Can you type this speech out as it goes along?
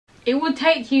It would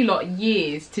take you lot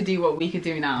years to do what we could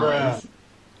do nowadays.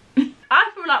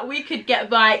 I feel like we could get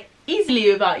by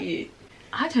easily without you.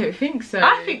 I don't think so.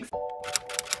 I think so.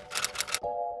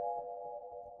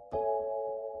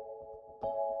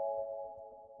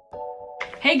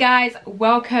 Hey guys,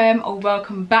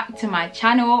 welcome back to my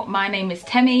channel. My name is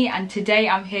Temi and today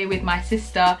I'm here with my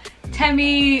sister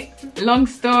Temi. Long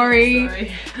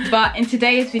story. But in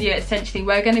today's video essentially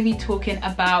we're going to be talking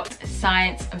about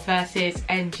science versus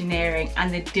engineering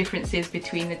and the differences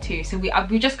between the two. So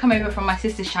we just come over from my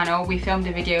sister's channel. We filmed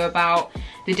a video about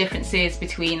the differences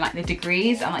between like the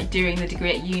degrees and like doing the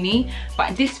degree at uni,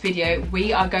 but in this video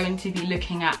we are going to be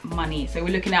looking at money. So we're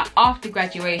looking at after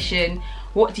graduation,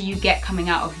 what do you get coming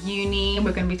out of uni?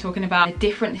 We're going to be talking about the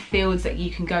different fields that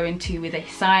you can go into with a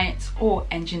science or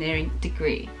engineering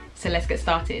degree. So let's get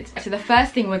started. So the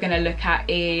first thing we're going to look at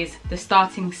is the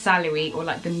starting salary, or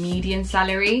like the median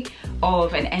salary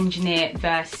of an engineer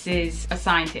versus a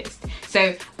scientist.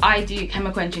 So I do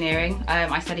chemical engineering.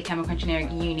 I study chemical engineering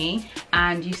at uni,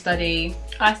 and you study?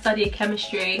 I study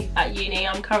chemistry at uni.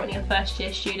 I'm currently a first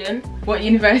year student. What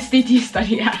university do you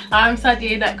study at? I'm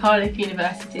studying at Cardiff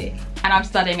University. And I'm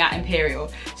studying at Imperial.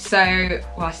 So,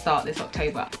 well, I start this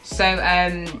October. So,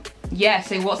 yeah,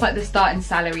 so what's like the starting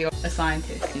salary of a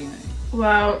scientist, do you know?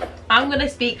 Well, I'm gonna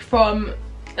speak from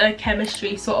a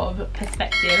chemistry sort of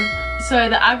perspective. So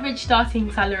the average starting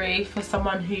salary for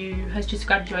someone who has just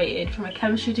graduated from a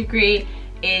chemistry degree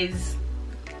is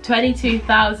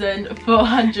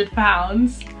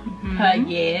 £22,400 per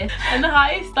year, and the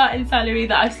highest starting salary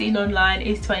that I've seen online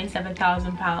is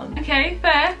 £27,000. Okay,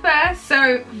 fair.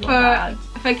 So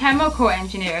for chemical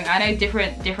engineering, I know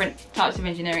different types of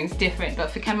engineering is different,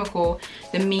 but for chemical,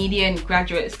 the median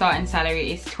graduate starting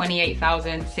salary is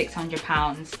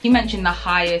 £28,600. You mentioned the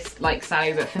highest like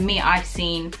salary, but for me, I've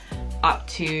seen up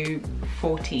to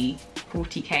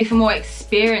 40k. For more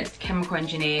experienced chemical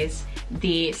engineers,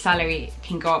 the salary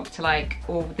can go up to like,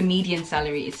 or the median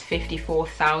salary is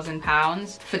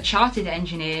 £54,000. For chartered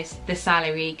engineers, the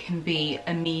salary can be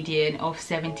a median of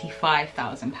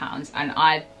 £75,000, and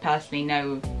I personally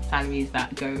know of salaries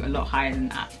that go a lot higher than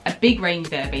that. A big range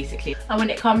there basically. And when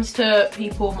it comes to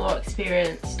people more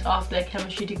experienced after their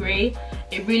chemistry degree,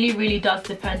 it really does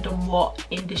depend on what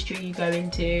industry you go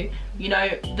into. You know,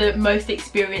 the most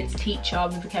experienced teacher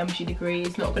with a chemistry degree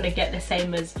is not going to get the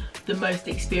same as the most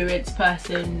experienced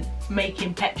person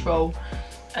making petrol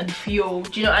and fuel.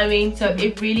 Do you know what I mean? So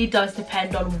it really does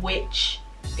depend on which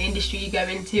industry you go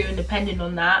into, and depending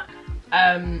on that,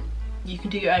 you can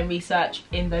do your own research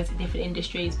in those different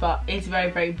industries, but it's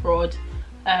very broad.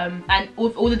 And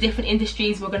with all the different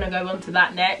industries, we're going to go on to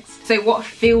that next. So what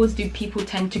fields do people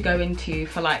tend to go into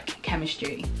for like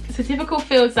chemistry? So typical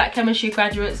fields that chemistry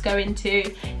graduates go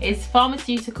into is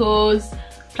pharmaceuticals,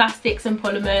 plastics and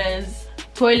polymers,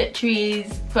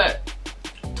 toiletries, but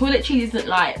toiletries isn't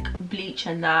like bleach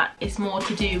and that, it's more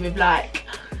to do with like,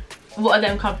 what are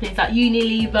them companies like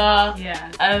Unilever,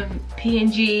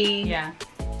 P&G,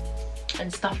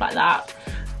 and stuff like that.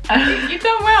 You've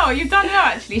done well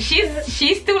actually.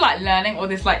 She's still like learning all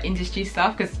this like industry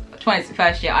stuff, because it's the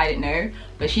first year, I didn't know,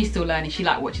 but she's still learning. She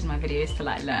like watches my videos to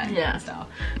like learn and stuff.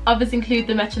 Others include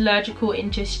the metallurgical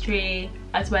industry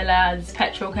as well as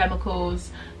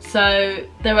petrochemicals. So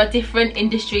there are different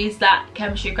industries that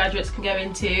chemistry graduates can go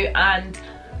into, and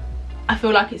I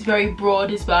feel like it's very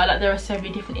broad as well. Like there are so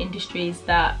many different industries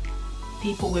that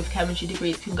people with chemistry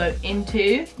degrees can go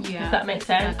into, if that makes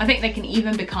sense. I think they can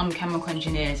even become chemical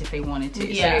engineers if they wanted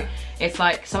to. So it's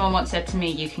like, someone once said to me,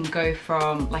 you can go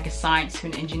from like a science to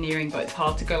an engineering, but it's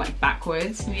hard to go like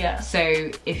backwards.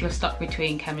 So if you're stuck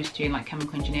between chemistry and like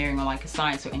chemical engineering, or like a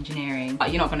science or engineering,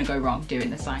 you're not going to go wrong doing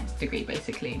the science degree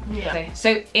basically.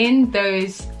 So in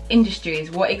those industries,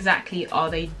 what exactly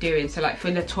are they doing? So like for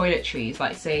the toiletries,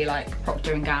 like say like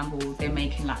Procter & Gamble, they're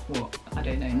making like what, I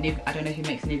don't know who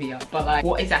makes Nivea, but like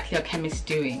what exactly are chemists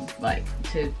doing like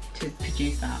to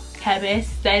produce that?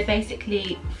 Chemists, they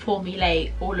basically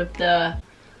formulate all of the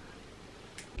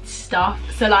stuff.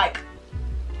 So like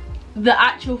the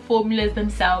actual formulas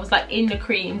themselves, like in the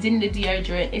creams, in the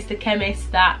deodorant, it's the chemists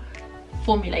that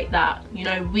formulate that. You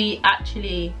know, we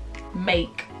actually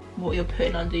make what you're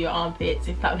putting under your armpits,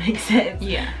 if that makes sense.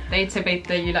 They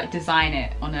like design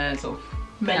it on a sort of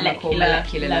molecular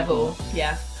level.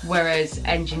 Whereas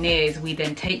engineers, we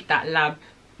then take that lab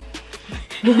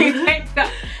we take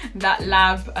that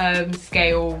lab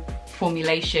scale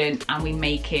formulation and we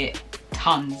make it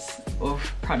tons of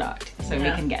product, so we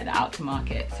can get that out to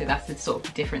market. So that's the sort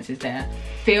of differences there.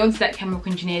 Fields that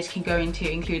chemical engineers can go into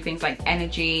include things like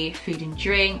energy, food and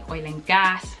drink, oil and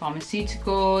gas,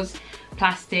 pharmaceuticals,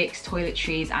 plastics,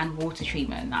 toiletries and water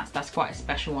treatment. That's quite a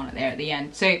special one there at the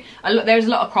end. So there's a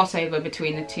lot of crossover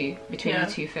between the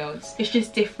two fields. It's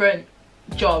just different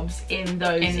jobs in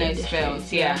those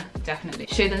fields. Yeah, definitely.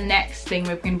 So the next thing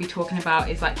we're going to be talking about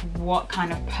is like what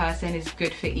kind of person is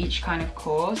good for each kind of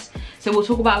course. So we'll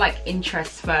talk about like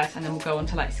interests first, and then we'll go on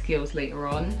to like skills later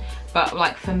on. But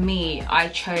like for me, I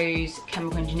chose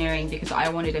chemical engineering because I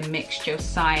wanted a mixture of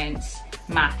science,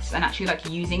 maths, and actually like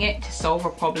using it to solve a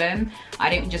problem. I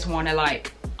didn't just want to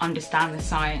like understand the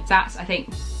science. That's, I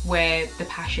think, where the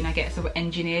passion I guess of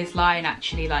engineers lie, and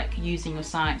actually like using your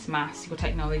science, maths, your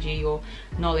technology, your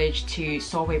knowledge to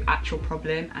solve an actual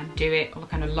problem and do it on a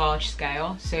kind of large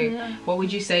scale. So what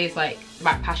would you say is like the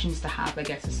right passions to have, I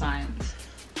guess, of science?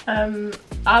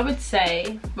 I would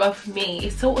say, well, for me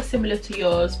it's sort of similar to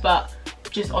yours, but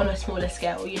just on a smaller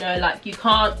scale. You know, like you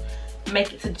can't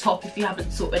make it to the top if you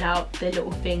haven't sorted out the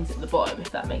little things at the bottom,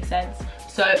 if that makes sense.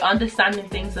 So understanding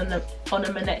things on a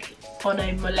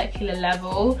molecular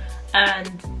level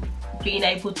and being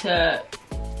able to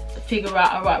figure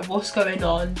out, all right, what's going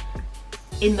on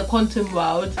in the quantum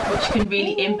world, which can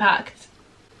really impact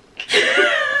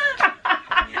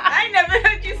I never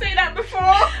heard you say that before.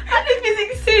 I did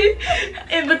physics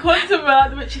too. In the quantum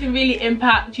world, which can really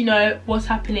impact, you know, what's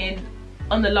happening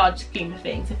on the large scheme of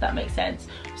things, if that makes sense.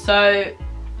 So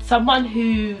someone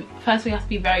who firstly has to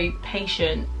be very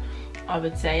patient, I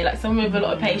would say, like someone with a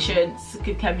lot of patience,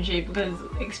 good chemistry, because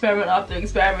experiment after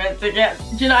experiment to get,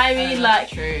 do you know what I mean? Like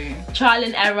true. Trial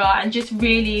and error, and just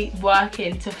really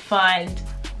working to find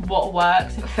what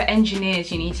works. For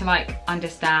engineers, you need to like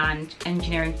understand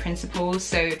engineering principles.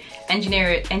 So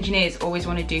engineers always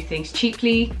want to do things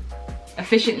cheaply,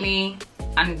 efficiently,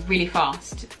 and really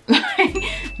fast.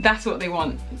 That's what they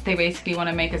want. They basically want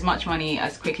to make as much money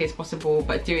as quickly as possible,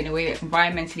 but do it in a way that's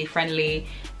environmentally friendly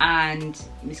and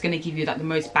it's going to give you like the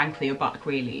most bang for your buck,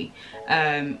 really.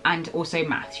 And also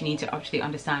maths, you need to actually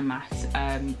understand maths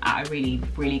at a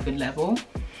really good level.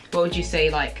 What would you say,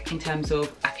 like in terms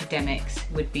of academics,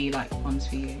 would be like ones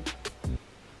for you?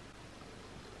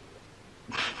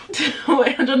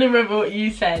 Wait, I don't remember what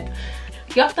you said.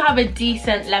 You have to have a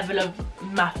decent level of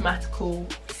mathematical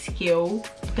skill,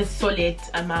 a solid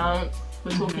amount.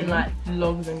 We're talking like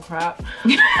logs and crap.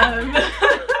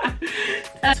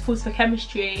 Of course, for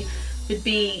chemistry would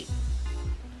be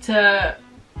to,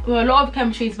 well, a lot of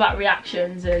chemistry is about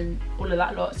reactions and all of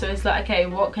that lot. So it's like, okay,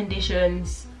 what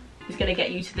conditions is going to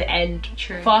get you to the end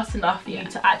fast enough for you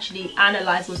to actually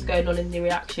analyze what's going on in the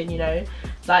reaction, you know?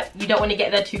 Like, you don't want to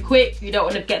get there too quick, you don't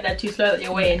want to get there too slow that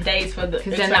you're waiting days for the,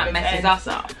 because then that messes us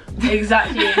up.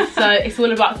 Exactly. So it's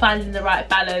all about finding the right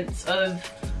balance of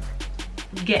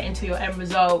getting to your end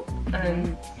result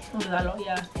and all of that lot.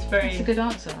 Yeah, it's very... That's a good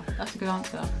answer. That's a good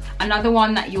answer. Another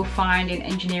one that you'll find in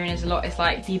engineering is a lot is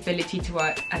like the ability to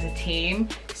work as a team.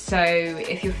 So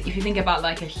if you think about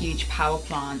like a huge power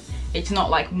plant, it's not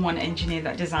like one engineer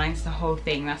that designs the whole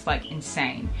thing. That's like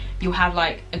insane. You'll have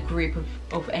like a group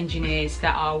of engineers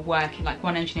that are working, like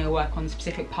one engineer will work on a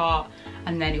specific part,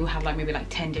 and then you'll have like maybe like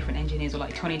 10 different engineers or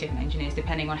like 20 different engineers,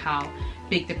 depending on how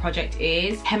big the project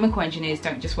is. Chemical engineers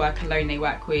don't just work alone, they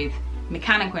work with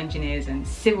mechanical engineers and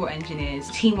civil engineers.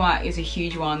 Teamwork is a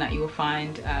huge one that you will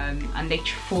find, and they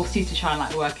force you to try and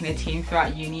like work in a team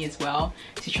throughout uni as well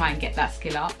to try and get that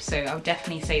skill up. So I would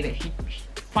definitely say that if you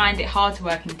find it hard to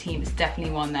work in a team, it's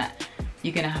definitely one that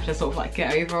you're gonna have to sort of like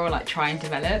get over or like try and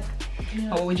develop.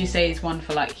 Or what would you say is one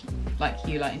for like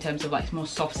you, like in terms of like more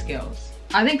soft skills?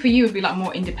 I think for you would be like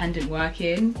more independent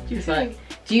working. Do you think?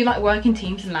 Like, do you like work in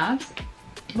teams and labs?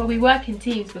 Well, we work in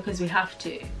teams because we have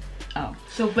to. Oh.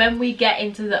 So when we get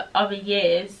into the other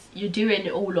years, you're doing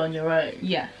it all on your own.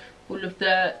 Yeah. All of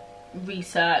the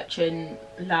research and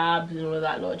labs and all of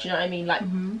that lot, do you know what I mean? Like,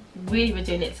 really we're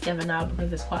doing it together now because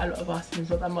there's quite a lot of us and there's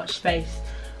not that much space.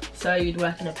 So you'd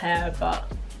work in a pair, but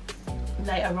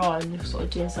later on you're sort of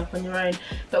doing stuff on your own.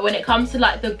 But when it comes to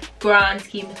like the grand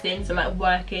scheme of things and like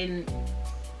working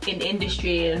in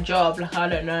industry and job, like, I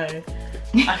don't know,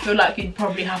 I feel like you'd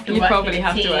probably have to work in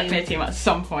a team at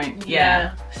some point.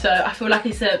 Yeah. So I feel like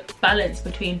it's a balance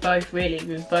between both, really,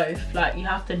 with both. Like, you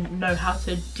have to know how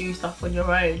to do stuff on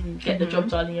your own and get the job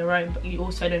done on your own, but you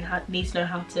also need to know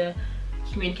how to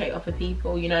communicate with other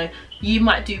people. You know, you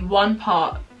might do one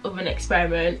part of an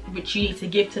experiment which you need to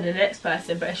give to the next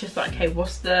person, but it's just like, okay,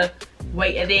 what's the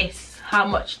weight of this? How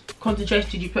much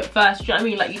concentration did you put first? Do you know what I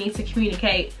mean? Like, you need to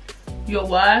communicate your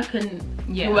work, and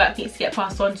your work needs to get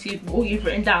passed on to all you've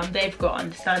written down. They've got to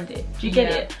understand it. Do you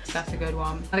get it? That's a good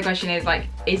one. Another question is like,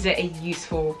 is it a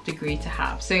useful degree to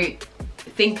have? So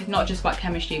think not just about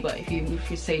chemistry, but if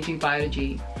you say do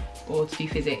biology or to do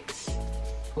physics,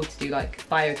 or to do like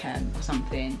biochem or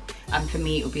something, and for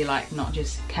me it would be like not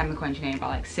just chemical engineering but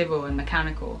like civil and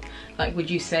mechanical, like would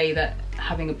you say that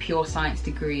having a pure science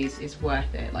degree is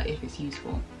worth it, like if it's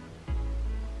useful?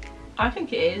 I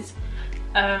think it is.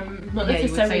 Not yeah, necessarily.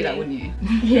 you would say that, wouldn't you?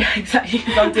 Yeah, exactly,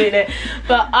 because I'm doing it.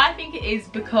 But I think it is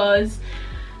because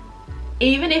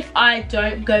even if I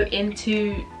don't go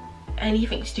into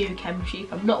anything to do with chemistry,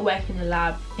 if I'm not working in the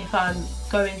lab, if I'm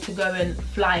going to go and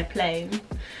fly a plane,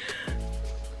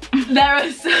 there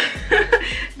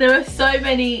are so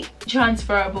many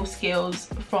transferable skills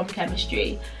from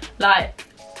chemistry, like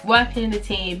working in a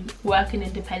team, working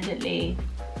independently,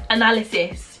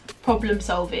 analysis, problem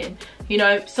solving, you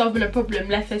know, solving a problem.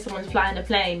 Let's say someone's flying a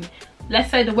plane,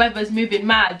 let's say the weather's moving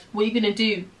mad, what are you gonna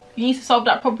do? You need to solve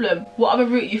that problem. What other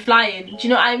route are you flying? Do you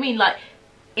know what I mean? Like,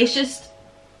 it's just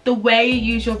the way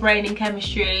you use your brain in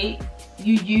chemistry,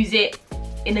 you use it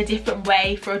in a different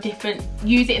way for a different,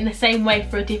 use it in the same way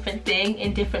for a different thing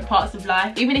in different parts of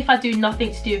life. Even if I do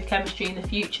nothing to do with chemistry in the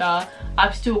future,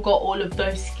 I've still got all of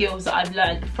those skills that I've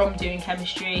learned from doing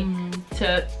chemistry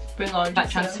to bring on. Like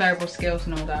transferable skills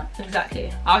and all that.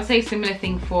 Exactly. I would say similar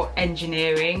thing for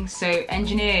engineering. So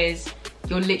engineers,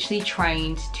 you're literally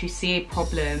trained to see a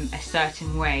problem a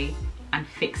certain way and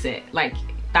fix it. Like,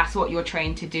 that's what you're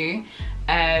trained to do.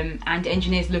 And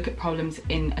engineers look at problems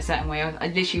in a certain way. I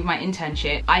literally, with my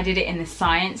internship, I did it in the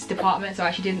science department, so I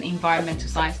actually did in the environmental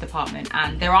science department,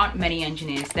 and there aren't many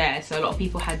engineers there, so a lot of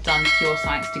people had done pure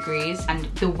science degrees, and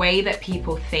the way that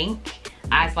people think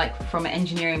as like from an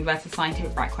engineering versus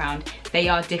scientific background, they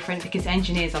are different, because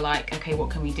engineers are like, okay, what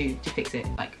can we do to fix it?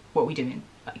 Like, what are we doing?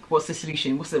 Like, what's the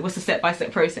solution? What's the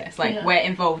step-by-step process? Like, we're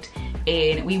involved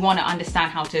in, we want to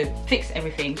understand how to fix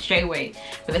everything straight away.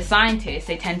 But the scientists,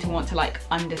 they tend to want to like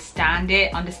understand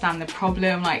it, understand the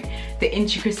problem, like the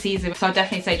intricacies of it. So I'll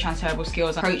definitely say transferable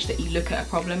skills, approach that you look at a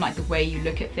problem, like the way you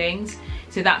look at things.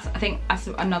 So that's, I think that's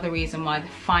another reason why the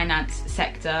finance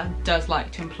sector does like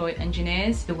to employ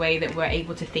engineers, the way that we're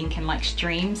able to think in like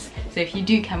streams. So if you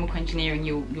do chemical engineering,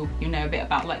 you'll know a bit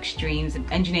about like streams, and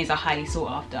engineers are highly sought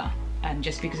after.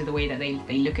 Just because of the way that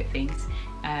they look at things,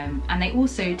 and they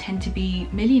also tend to be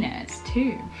millionaires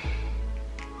too.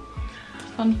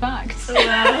 Fun fact.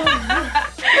 Wow.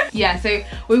 Yeah, so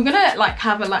we're gonna like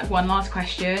have one last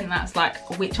question, and that's like,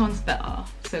 which one's better?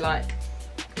 So like,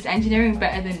 is engineering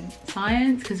better than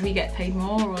science because we get paid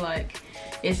more, or like,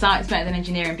 is science better than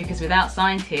engineering because without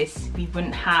scientists we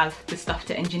wouldn't have the stuff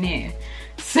to engineer?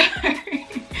 So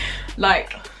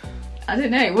like, I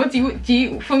don't know, what do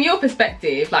you from your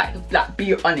perspective, like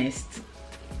be honest,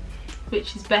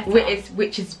 which is better?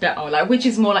 Which is better, like which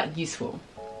is more like useful?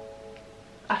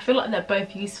 I feel like they're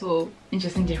both useful,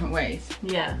 just in different ways.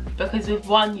 Yeah, because with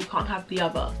one you can't have the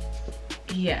other.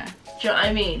 Yeah, do you know what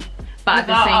I mean? But at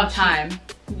the same time,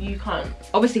 you can't.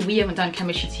 Obviously we haven't done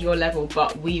chemistry to your level,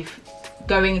 but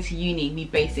going into uni, we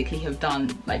basically have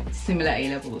done like similar A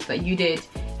levels. Like, you did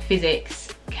physics,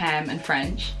 chem and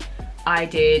French. I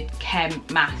did chem,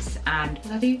 maths and what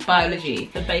did I do? Biology.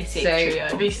 The basic trio.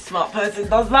 Every smart person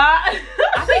does that.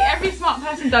 I think every smart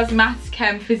person does maths,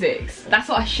 chem, physics. That's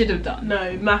what I should have done.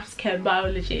 No, maths, chem,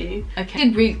 biology. Okay. I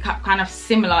did really kind of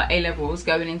similar A levels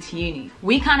going into uni.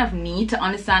 We kind of need to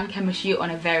understand chemistry on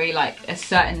a very like a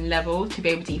certain level to be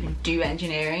able to even do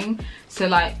engineering. So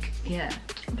like, yeah.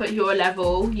 But your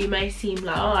level, you may seem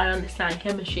like, oh, I understand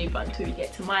chemistry, but until you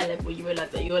get to my level, you realise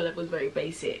that your level is very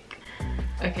basic.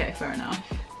 Okay, fair enough.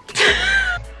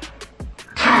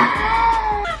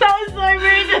 That was so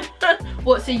rude.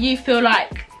 What, so you feel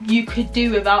like you could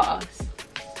do without us?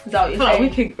 Is that what you're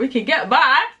saying? Like we could get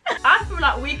by. I feel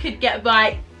like we could get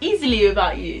by easily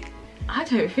without you. I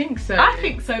don't think so. I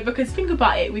think so, because think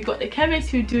about it. We've got the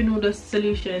chemists who are doing all the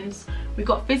solutions. We've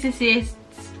got physicists.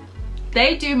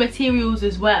 They do materials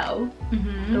as well.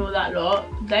 And all that lot.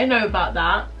 They know about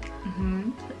that.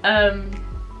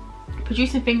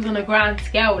 Producing things on a grand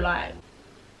scale, like,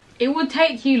 it would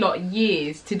take you lot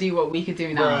years to do what we could do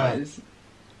in hours.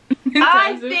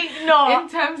 I think not. In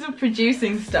terms of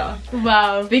producing stuff.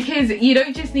 Wow. Because you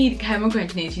don't just need chemical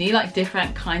engineers, you need like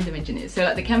different kinds of engineers. So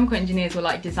like the chemical engineers will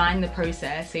like design the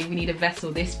process, so we need a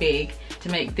vessel this big to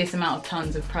make this amount of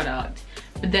tons of product.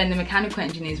 But then the mechanical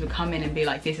engineers will come in and be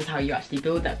like, this is how you actually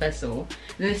build that vessel.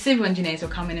 And then the civil engineers will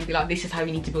come in and be like, this is how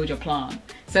you need to build your plant.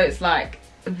 So it's like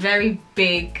a very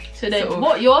big. So then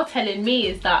what you're telling me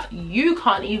is that you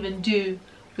can't even do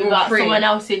without someone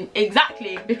else in.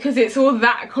 Exactly. Because it's all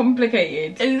that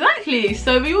complicated. Exactly.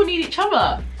 So we all need each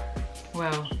other.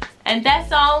 Well. And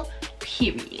that's all,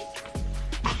 period.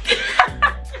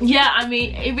 Yeah, I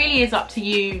mean, it really is up to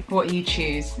you what you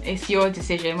choose. It's your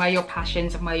decision, where your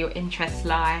passions and where your interests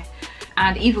lie.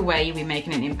 and either way you'll be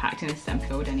making an impact in the STEM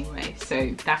field anyway,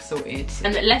 so that's sorted.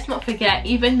 And let's not forget,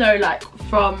 even though like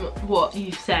from what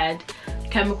you've said,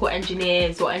 chemical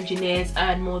engineers or engineers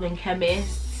earn more than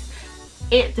chemists,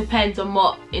 it depends on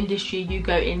what industry you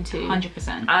go into.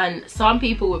 100%. And some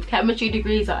people with chemistry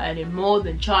degrees are earning more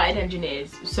than chartered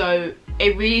engineers, so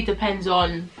it really depends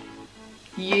on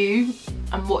you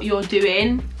and what you're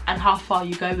doing and how far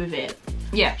you go with it.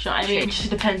 Yeah, you know what I mean? It just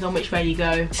depends on which way you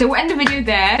go. So we'll end the video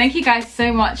there. Thank you guys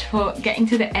so much for getting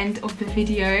to the end of the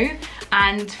video,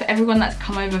 and for everyone that's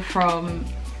come over from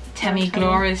Temi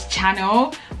Glora's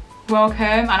channel, welcome,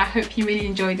 and I hope you really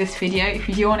enjoyed this video. If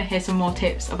you do want to hear some more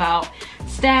tips about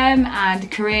STEM and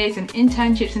careers and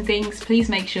internships and things, please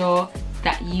make sure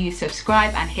that you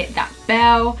subscribe and hit that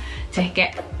bell to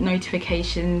get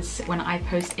notifications when I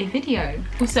post a video.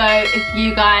 Also, if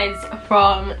you guys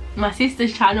from my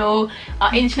sister's channel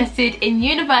are interested in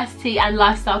university and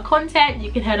lifestyle content,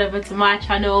 you can head over to my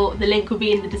channel. The link will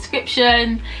be in the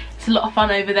description. It's a lot of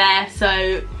fun over there,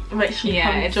 so make sure you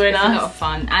come and join us. It's a lot of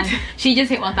fun, and she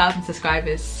just hit 1,000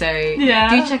 subscribers, so yeah,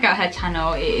 do check out her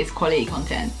channel. It is quality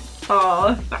content.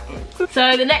 Oh, thanks.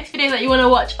 So the next video that you want to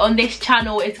watch on this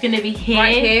channel is going to be here.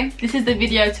 Right here. This is the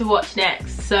video to watch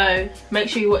next, so make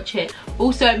sure you watch it.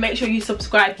 Also, make sure you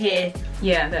subscribe here.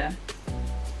 Yeah, there.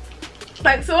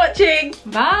 Thanks for watching.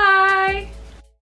 Bye.